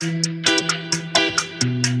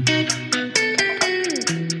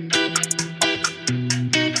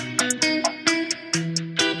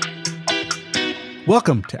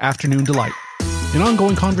Welcome to Afternoon Delight, an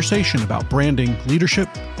ongoing conversation about branding, leadership,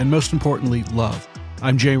 and most importantly, love.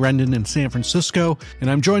 I'm Jay Rendon in San Francisco, and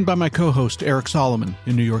I'm joined by my co-host, Eric Solomon,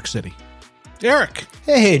 in New York City. Eric!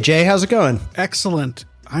 Hey, Jay, how's it going? Excellent.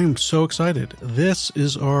 I'm so excited. This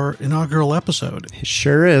is our inaugural episode. It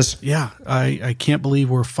sure is. Yeah, I can't believe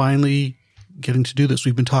we're finally getting to do this.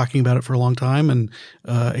 We've been talking about it for a long time and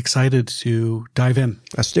excited to dive in.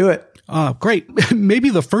 Let's do it. Great. Maybe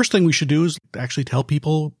the first thing we should do is actually tell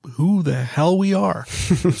people who the hell we are.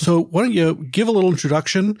 So why don't you give a little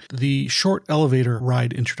introduction, the short elevator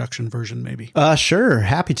ride introduction version, maybe? Sure.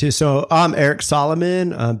 Happy to. So I'm Eric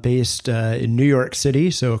Solomon. I'm based in New York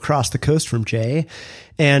City, so across the coast from Jay.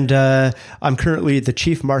 And I'm currently the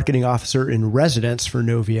Chief Marketing Officer in residence for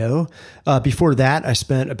Novio. Before that, I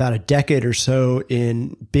spent about a decade or so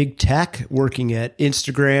in big tech, working at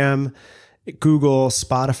Instagram, Google,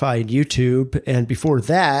 Spotify, and YouTube. And before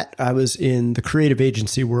that, I was in the creative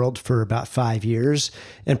agency world for about 5 years.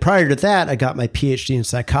 And prior to that, I got my PhD in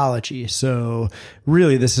psychology. So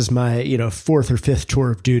really, this is my, fourth or fifth tour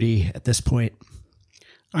of duty at this point.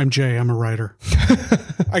 I'm Jay. I'm a writer.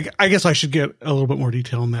 I guess I should get a little bit more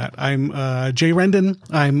detail on that. I'm Jay Rendon.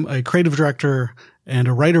 I'm a creative director and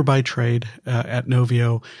a writer by trade at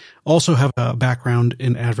Novio. Also have a background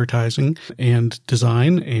in advertising and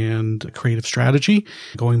design and creative strategy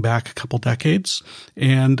going back a couple decades.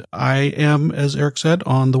 And I am, as Eric said,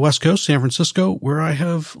 on the West Coast, San Francisco, where I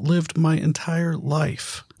have lived my entire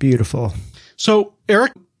life. Beautiful. So,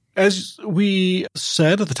 Eric, as we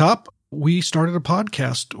said at the top, we started a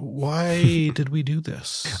podcast. Why did we do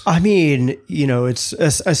this? I mean, it's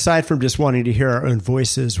aside from just wanting to hear our own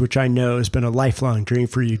voices, which I know has been a lifelong dream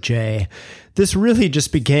for you, Jay, this really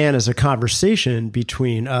just began as a conversation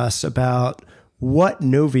between us about what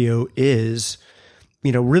Novio is,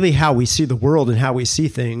 really how we see the world and how we see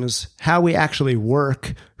things, how we actually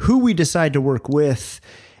work, who we decide to work with,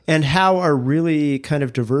 and how our really kind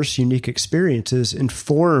of diverse, unique experiences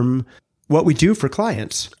inform what we do for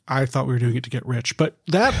clients. I thought we were doing it to get rich, but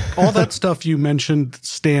all that stuff you mentioned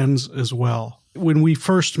stands as well. When we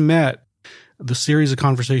first met, the series of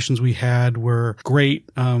conversations we had were great.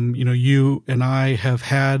 You and I have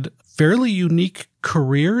had fairly unique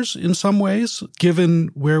careers in some ways,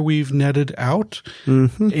 given where we've netted out.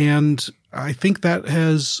 Mm-hmm. And I think that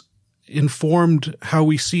has informed how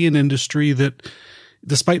we see an industry that,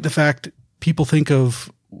 despite the fact people think of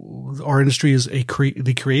our industry is the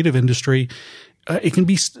creative industry, it can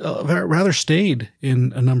be rather staid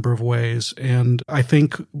in a number of ways. And I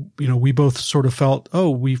think, we both sort of felt,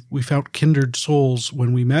 we found kindred souls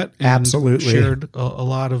when we met. And absolutely shared a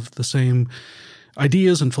lot of the same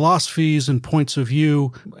ideas and philosophies and points of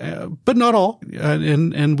view, but not all.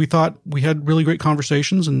 And we thought we had really great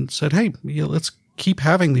conversations and said, hey, let's keep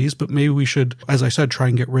having these, but maybe we should, as I said, try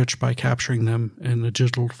and get rich by capturing them in a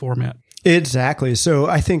digital format. Exactly. So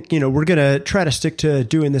I think, we're going to try to stick to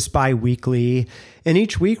doing this bi-weekly. And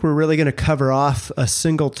each week we're really going to cover off a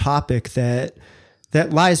single topic that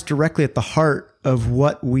lies directly at the heart of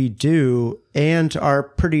what we do and our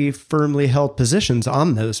pretty firmly held positions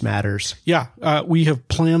on those matters. Yeah. We have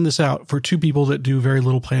planned this out for two people that do very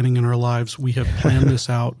little planning in our lives. We have planned this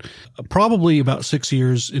out probably about 6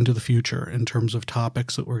 years into the future in terms of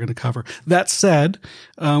topics that we're going to cover. That said,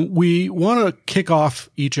 we want to kick off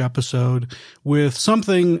each episode with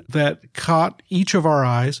something that caught each of our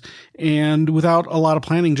eyes, and without a lot of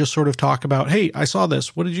planning, just sort of talk about, hey, I saw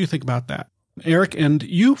this. What did you think about that? Eric, and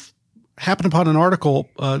you happened upon an article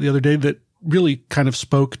the other day that really kind of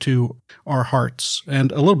spoke to our hearts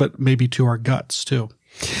and a little bit maybe to our guts too.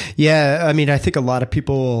 Yeah. I mean, I think a lot of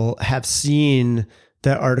people have seen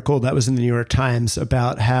that article that was in the New York Times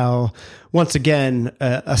about how, once again,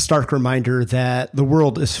 a stark reminder that the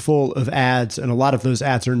world is full of ads and a lot of those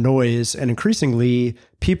ads are noise, and increasingly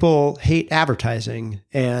people hate advertising.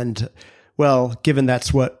 And well, given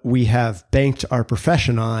that's what we have banked our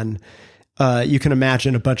profession on, you can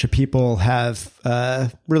imagine a bunch of people have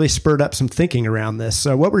really spurred up some thinking around this.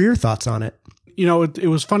 So what were your thoughts on it? It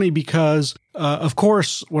was funny because, of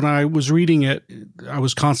course, when I was reading it, I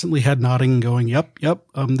was constantly head nodding and going, yep.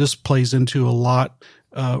 This plays into a lot,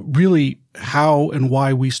 really how and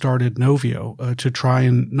why we started Novio, to try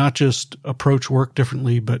and not just approach work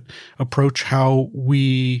differently, but approach how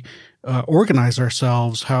we organize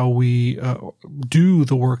ourselves, how we do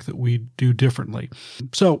the work that we do differently.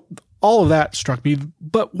 So all of that struck me.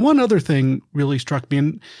 But one other thing really struck me,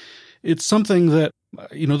 and it's something that,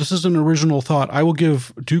 this is an original thought. I will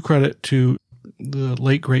give due credit to the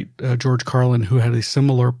late, great George Carlin, who had a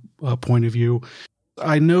similar point of view.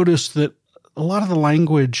 I noticed that a lot of the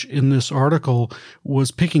language in this article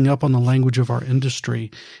was picking up on the language of our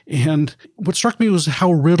industry. And what struck me was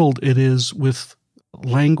how riddled it is with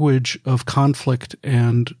language of conflict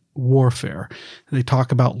and warfare. They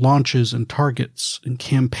talk about launches and targets and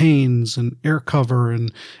campaigns and air cover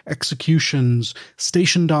and executions,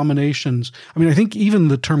 station dominations. I mean, I think even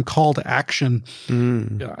the term call to action,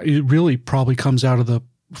 it really probably comes out of the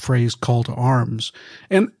phrase call to arms.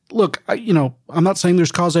 And look, I'm not saying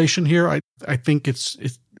there's causation here. I think it's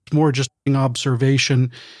more just an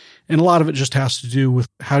observation. And a lot of it just has to do with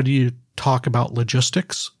how do you talk about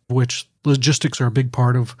logistics, which logistics are a big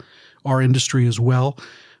part of our industry as well.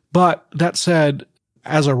 But that said,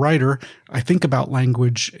 as a writer, I think about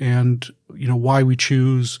language and, why we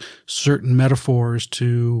choose certain metaphors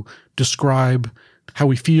to describe how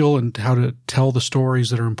we feel and how to tell the stories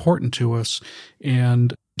that are important to us.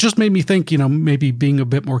 And just made me think, maybe being a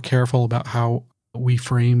bit more careful about how we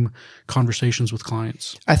frame conversations with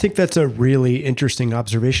clients. I think that's a really interesting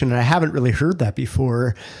observation, and I haven't really heard that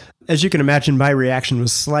before. As you can imagine, my reaction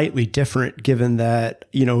was slightly different given that,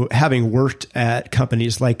 having worked at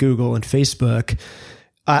companies like Google and Facebook,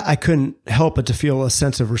 I couldn't help but to feel a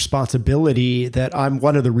sense of responsibility that I'm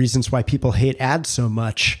one of the reasons why people hate ads so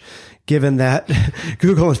much, given that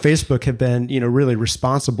Google and Facebook have been, really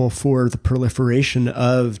responsible for the proliferation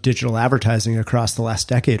of digital advertising across the last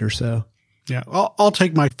decade or so. Yeah, I'll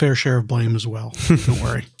take my fair share of blame as well. Don't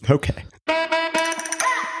worry. Okay.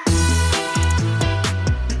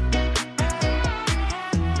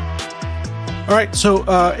 All right. So,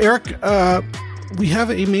 Eric, we have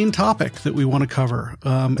a main topic that we want to cover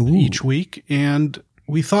each week. And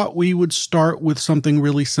we thought we would start with something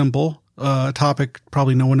really simple, a topic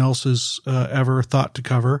probably no one else has ever thought to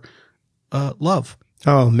cover, love.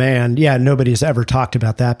 Oh, man. Yeah, nobody's ever talked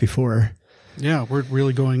about that before. Yeah, we're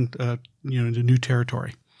really going into new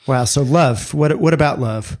territory. Wow. So love, what about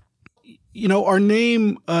love? Our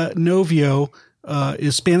name, Novio,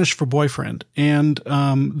 is Spanish for boyfriend. And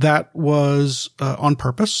that was on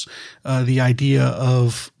purpose. The idea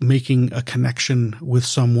of making a connection with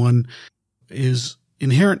someone is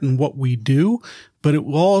inherent in what we do, but it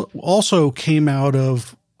also came out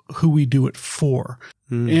of who we do it for.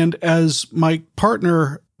 And as my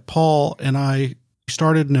partner, Paul, and I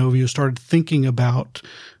started Novio, started thinking about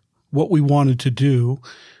what we wanted to do,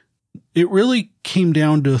 it really came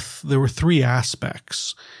down to there were three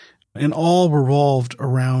aspects, and all revolved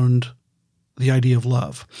around the idea of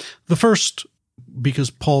love. The first, because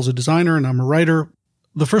Paul's a designer and I'm a writer,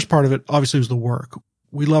 the first part of it obviously was the work.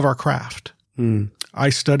 We love our craft. I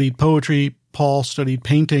studied poetry. Paul studied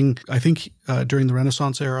painting, I think during the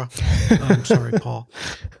Renaissance era. Sorry, Paul.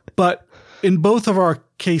 But in both of our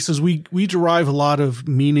cases, we derive a lot of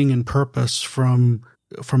meaning and purpose from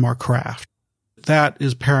our craft. That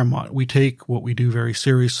is paramount. We take what we do very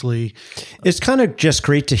seriously. It's kind of just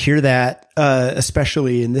great to hear that,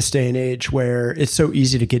 especially in this day and age where it's so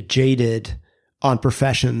easy to get jaded on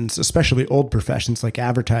professions, especially old professions like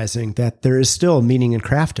advertising, that there is still meaning and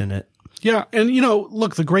craft in it. Yeah. And,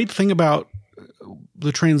 look, the great thing about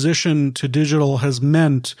the transition to digital has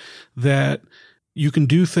meant that you can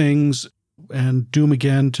do things and do them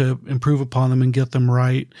again to improve upon them and get them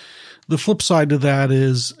right. The flip side to that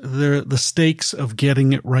is the stakes of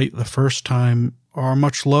getting it right the first time are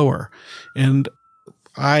much lower. And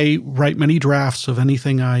I write many drafts of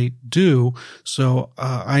anything I do, so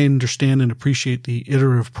I understand and appreciate the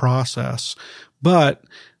iterative process. But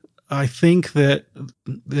I think that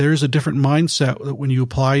there's a different mindset that when you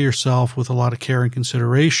apply yourself with a lot of care and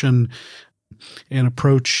consideration and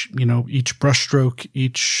approach, each brushstroke,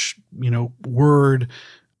 each, word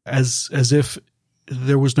as if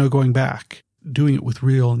there was no going back, doing it with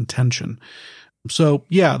real intention. So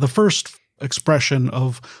yeah, the first expression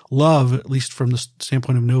of love, at least from the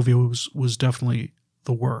standpoint of Novio, was definitely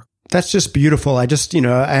the work. That's just beautiful. I just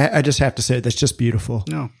have to say that's just beautiful.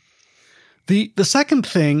 No. The second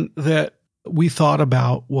thing that we thought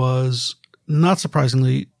about was, not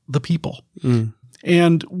surprisingly, the people.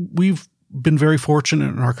 And we've been very fortunate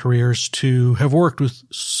in our careers to have worked with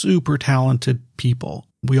super talented people.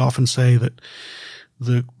 We often say that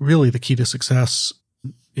the key to success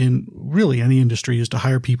in really any industry is to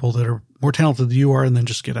hire people that are more talented than you are, and then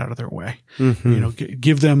just get out of their way.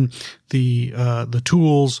 Give them the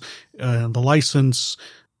tools, the license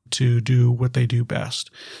to do what they do best.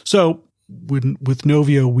 So with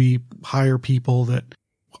Novio, we hire people that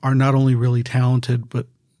are not only really talented, but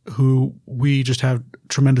who we just have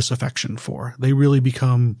tremendous affection for. They really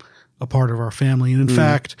become a part of our family. And in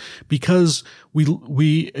fact, because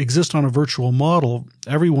we exist on a virtual model,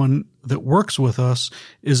 everyone that works with us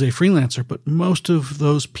is a freelancer, but most of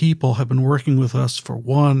those people have been working with us for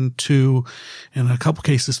 1, 2, in a couple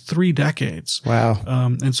cases, 3 decades. Wow.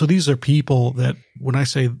 And so these are people that when I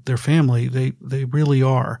say they're family, they really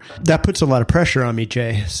are. That puts a lot of pressure on me,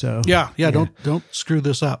 Jay. So yeah. Don't screw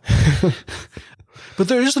this up. But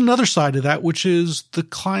there is another side of that, which is the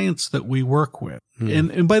clients that we work with.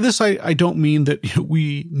 And by this, I don't mean that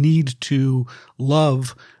we need to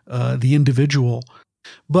love the individual,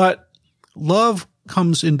 but love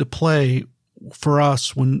comes into play for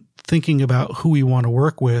us when thinking about who we want to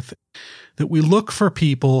work with, that we look for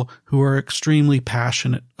people who are extremely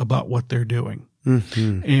passionate about what they're doing.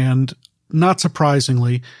 And not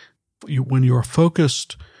surprisingly, when you're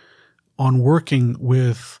focused on working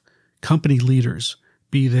with company leaders,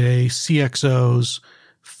 be they CXOs,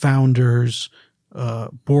 founders,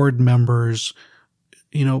 board members,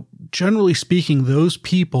 generally speaking, those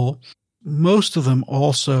people, most of them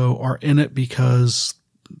also are in it because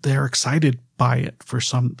they're excited by it for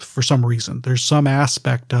some reason. There's some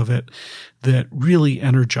aspect of it that really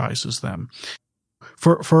energizes them.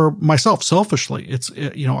 For myself, selfishly, it's,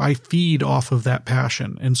 I feed off of that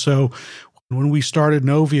passion. And so when we started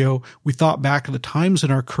Novio, we thought back at the times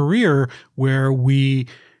in our career where we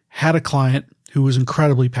had a client who was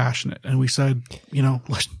incredibly passionate. And we said,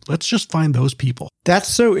 let's just find those people. That's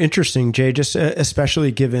so interesting, Jay, just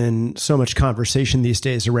especially given so much conversation these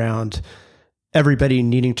days around everybody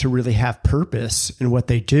needing to really have purpose in what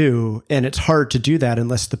they do. And it's hard to do that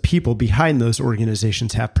unless the people behind those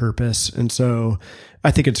organizations have purpose. And so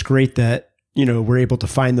I think it's great that, we're able to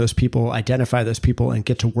find those people, identify those people, and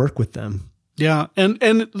get to work with them. Yeah.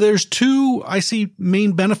 And there's 2, I see,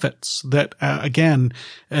 main benefits that, again,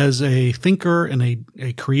 as a thinker and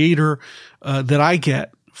a creator, that I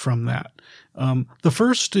get from that. The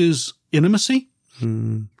first is intimacy.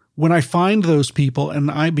 When I find those people,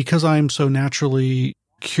 and because I'm so naturally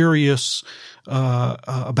curious,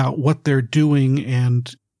 about what they're doing,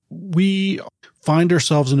 and we find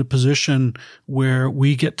ourselves in a position where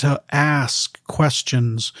we get to ask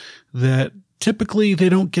questions that typically they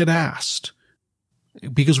don't get asked,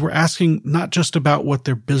 because we're asking not just about what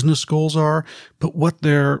their business goals are, but what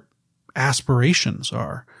their aspirations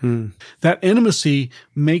are. That intimacy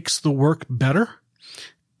makes the work better.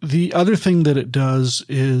 The other thing that it does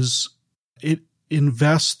is it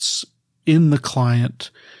invests in the client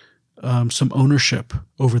some ownership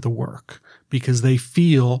over the work, because they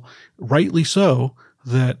feel, rightly so,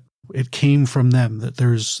 that it came from them, that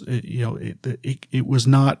there's, it was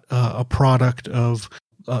not a product of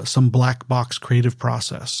some black box creative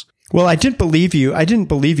process. Well, I didn't believe you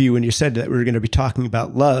when you said that we were going to be talking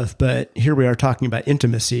about love, but here we are talking about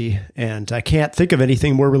intimacy, and I can't think of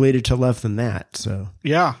anything more related to love than that. So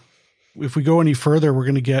yeah, if we go any further, we're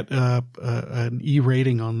going to get an E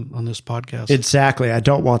rating on this podcast. Exactly. I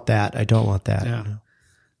don't want that. Yeah.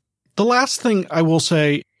 The last thing I will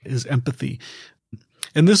say is empathy.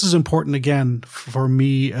 And this is important, again, for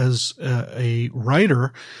me as a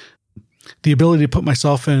writer, the ability to put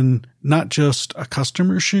myself in not just a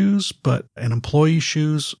customer's shoes, but an employee's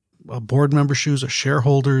shoes, a board member's shoes, a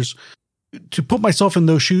shareholder's. To put myself in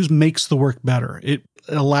those shoes makes the work better. It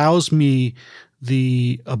allows me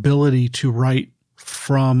the ability to write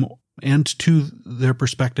from and to their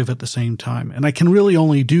perspective at the same time. And I can really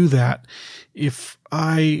only do that if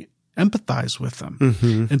I empathize with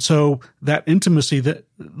them. And so that intimacy that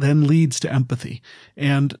then leads to empathy.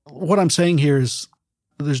 And what I'm saying here is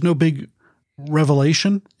there's no big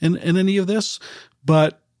revelation in any of this,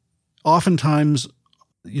 but oftentimes,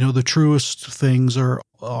 the truest things are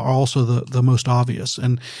also the most obvious.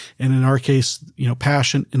 And in our case,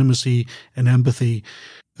 passion, intimacy, and empathy,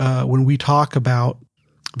 when we talk about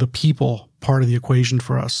the people part of the equation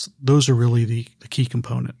for us, those are really the key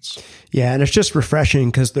components. Yeah. And it's just refreshing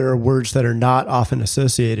because there are words that are not often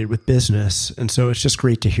associated with business. And so it's just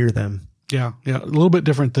great to hear them. Yeah. Yeah. A little bit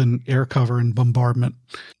different than air cover and bombardment.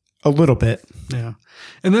 A little bit. Yeah.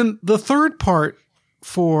 And then the third part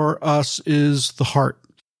for us is the heart.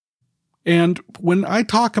 And when I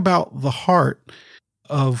talk about the heart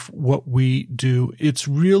of what we do, it's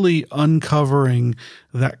really uncovering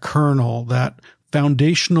that kernel, that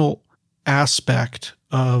foundational aspect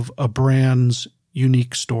of a brand's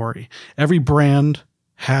unique story. Every brand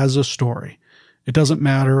has a story. It doesn't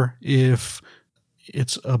matter if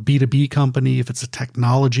it's a B2B company, if it's a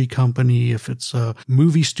technology company, if it's a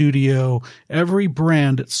movie studio. Every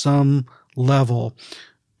brand at some level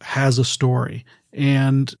has a story,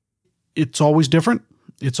 and it's always different.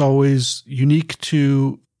 It's always unique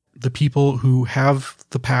to the people who have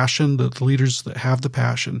the passion, the leaders that have the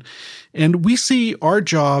passion. And we see our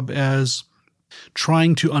job as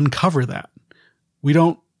trying to uncover that. We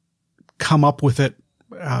don't come up with it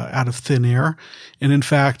out of thin air. And in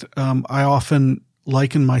fact, I often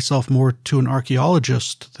liken myself more to an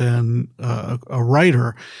archaeologist than a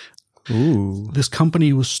writer. Ooh. This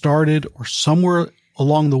company was started, or somewhere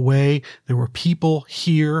along the way, there were people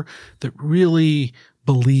here that really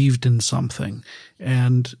believed in something.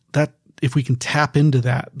 And that, if we can tap into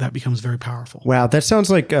that, that becomes very powerful. Wow. That sounds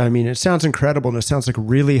like, it sounds incredible, and it sounds like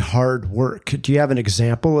really hard work. Do you have an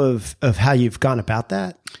example of how you've gone about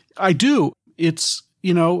that? I do. It's,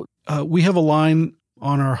 we have a line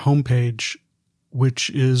on our homepage, which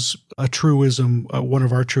is a truism, one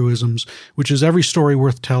of our truisms, which is every story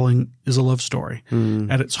worth telling is a love story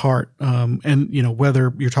at its heart. And,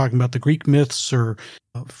 whether you're talking about the Greek myths or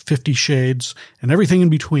 50 Shades and everything in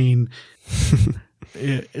between,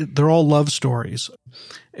 they're all love stories.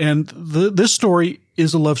 And this story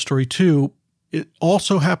is a love story too. It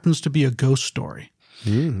also happens to be a ghost story.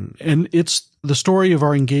 And it's the story of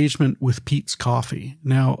our engagement with Peet's Coffee.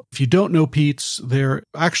 Now, if you don't know Peet's, they're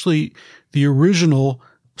actually the original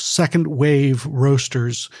second wave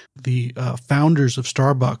roasters. The founders of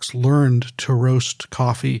Starbucks learned to roast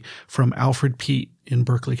coffee from Alfred Peet in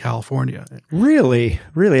Berkeley, California. Really?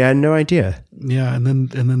 I had no idea. Yeah. And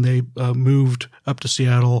then they moved up to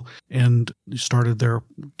Seattle and started their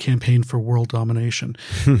campaign for world domination.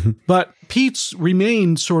 But Peet's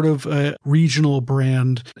remained sort of a regional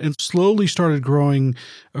brand and slowly started growing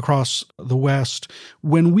across the West.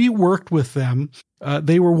 When we worked with them,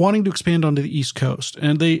 they were wanting to expand onto the East Coast,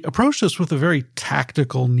 and they approached us with a very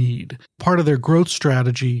tactical need. Part of their growth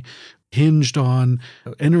strategy hinged on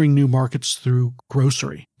entering new markets through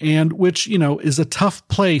grocery, and which, is a tough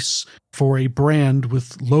place for a brand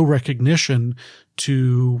with low recognition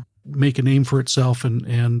to make a name for itself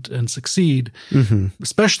and succeed,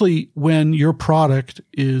 especially when your product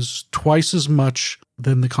is twice as much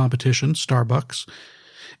than the competition, Starbucks.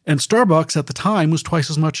 And Starbucks at the time was twice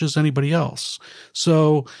as much as anybody else.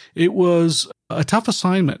 So it was a tough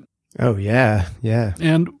assignment. Oh, yeah. Yeah.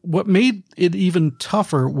 And what made it even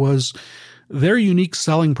tougher was their unique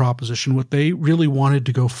selling proposition. What they really wanted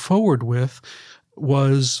to go forward with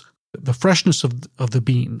was the freshness of the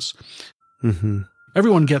beans.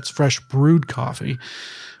 Everyone gets fresh brewed coffee.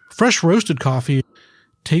 Fresh roasted coffee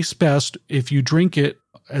tastes best if you drink it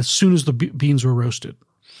as soon as the beans were roasted.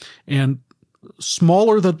 And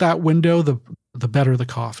smaller that window, the better the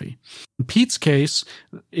coffee. In Peet's case,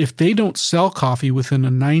 if they don't sell coffee within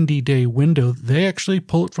a 90-day window, they actually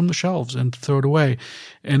pull it from the shelves and throw it away.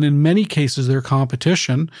 And in many cases, their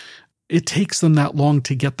competition, it takes them that long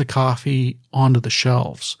to get the coffee onto the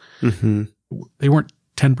shelves. They weren't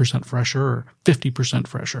 10% fresher or 50%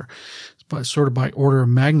 fresher, but sort of by order of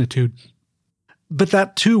magnitude. But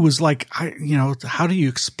that too was like, how do you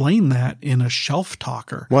explain that in a shelf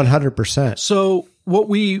talker? 100%. So what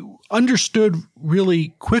we understood really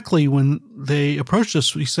quickly when they approached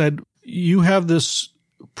us, we said, you have this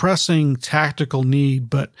pressing tactical need,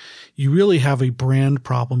 but you really have a brand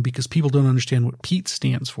problem because people don't understand what Peet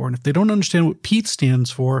stands for. And if they don't understand what Peet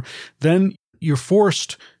stands for, then you're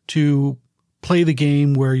forced to play the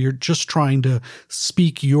game where you're just trying to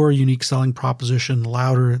speak your unique selling proposition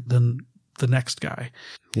louder than the next guy.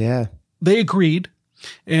 Yeah. They agreed,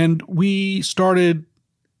 and we started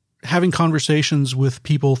having conversations with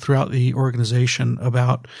people throughout the organization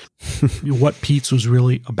about what Peet's was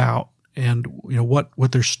really about and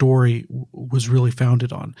what their story was really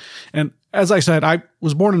founded on. And as I said, I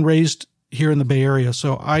was born and raised here in the Bay Area,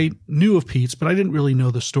 so I knew of Peet's, but I didn't really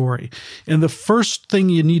know the story. And the first thing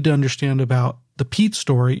you need to understand about the Peet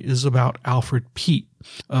story is about Alfred Peet,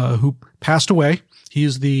 who passed away. He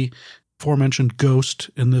is the aforementioned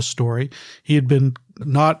ghost in this story. He had been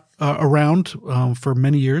not around for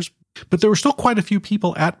many years, but there were still quite a few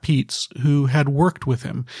people at Peet's who had worked with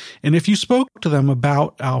him. And if you spoke to them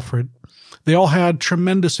about Alfred, they all had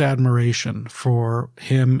tremendous admiration for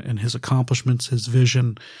him and his accomplishments, his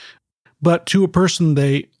vision. But to a person,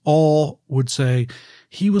 they all would say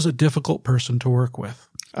he was a difficult person to work with.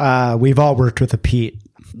 We've all worked with a Peet.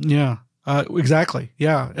 Yeah. Exactly.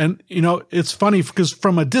 Yeah. And, it's funny because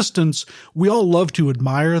from a distance, we all love to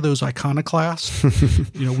admire those iconoclasts.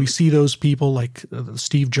 We see those people like the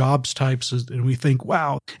Steve Jobs types and we think,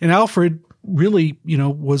 wow. And Alfred really,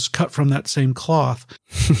 was cut from that same cloth.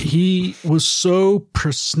 He was so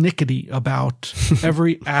persnickety about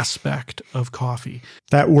every aspect of coffee.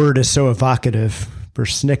 That word is so evocative.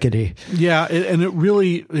 persnickety. Yeah, and it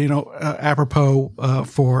really, apropos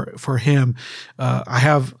for him, I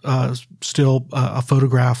have still a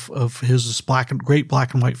photograph of his great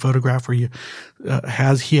black and white photograph where he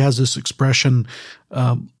has this expression.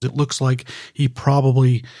 It looks like he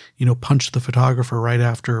probably punched the photographer right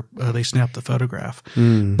after they snapped the photograph,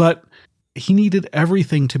 but he needed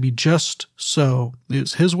everything to be just so.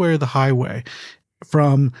 It's his way or the highway.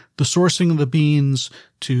 From the sourcing of the beans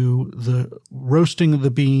to the roasting of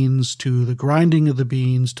the beans to the grinding of the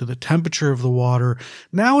beans to the temperature of the water.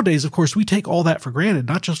 Nowadays, of course, we take all that for granted,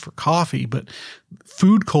 not just for coffee, but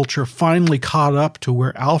food culture finally caught up to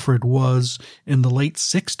where Alfred was in the late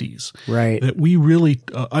 60s. Right. That we really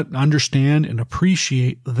understand and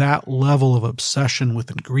appreciate that level of obsession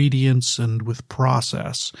with ingredients and with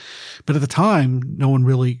process. But at the time, no one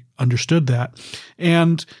really understood that.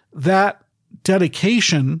 And that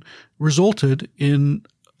dedication resulted in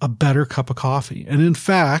a better cup of coffee. And in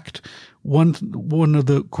fact, one of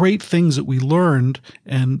the great things that we learned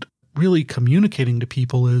and really communicating to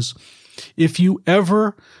people is if you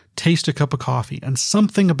ever taste a cup of coffee and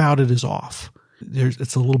something about it is off,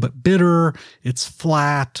 it's a little bit bitter, it's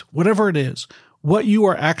flat, whatever it is, what you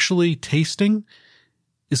are actually tasting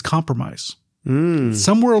is compromise.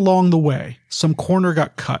 Somewhere along the way, some corner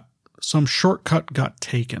got cut, some shortcut got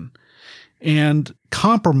taken. And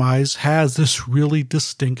compromise has this really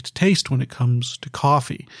distinct taste when it comes to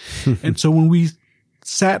coffee. And so when we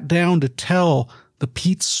sat down to tell the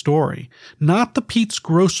Peet's story, not the Peet's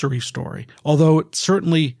grocery story, although it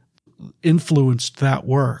certainly influenced that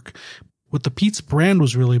work, what the Peet's brand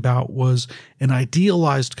was really about was an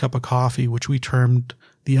idealized cup of coffee, which we termed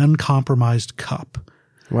the uncompromised cup.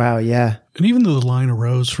 Wow, yeah. And even though the line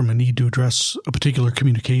arose from a need to address a particular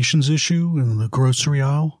communications issue in the grocery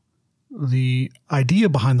aisle, the idea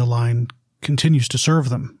behind the line continues to serve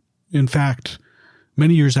them. In fact,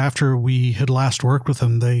 many years after we had last worked with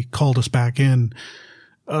them, they called us back in,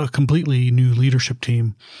 a completely new leadership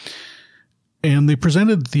team, and they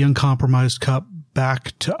presented the uncompromised cup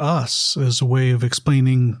back to us as a way of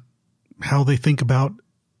explaining how they think about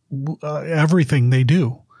everything they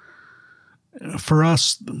do. For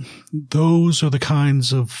us, those are the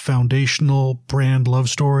kinds of foundational brand love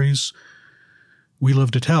stories we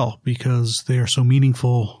love to tell because they are so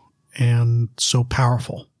meaningful and so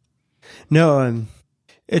powerful. No,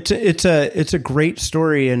 it's a great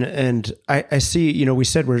story. And I see, we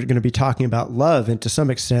said we're going to be talking about love, and to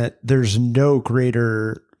some extent, there's no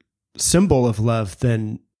greater symbol of love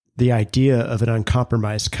than the idea of an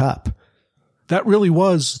uncompromised cup. That really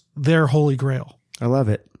was their holy grail. I love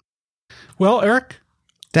it. Well, Eric,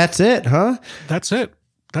 that's it, huh? That's it.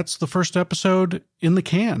 That's the first episode in the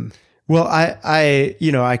can. Well, I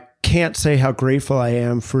can't say how grateful I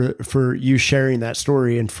am for you sharing that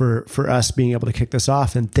story and for us being able to kick this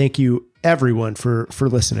off. And thank you everyone for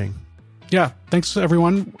listening. Yeah. Thanks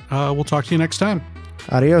everyone. We'll talk to you next time.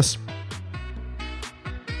 Adios.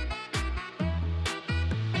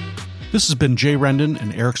 This has been Jay Rendon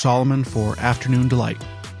and Eric Solomon for Afternoon Delight,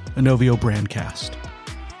 a Novio Brandcast.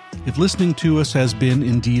 If listening to us has been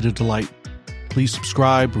indeed a delight, please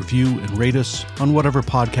subscribe, review, and rate us on whatever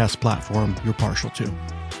podcast platform you're partial to.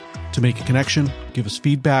 To make a connection, give us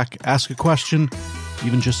feedback, ask a question,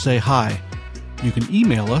 even just say hi. You can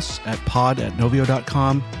email us at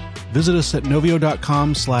pod@novio.com, visit us at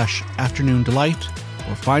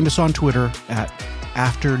novio.com/afternoondelight, or find us on Twitter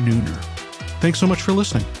 @afternooner. Thanks so much for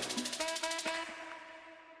listening.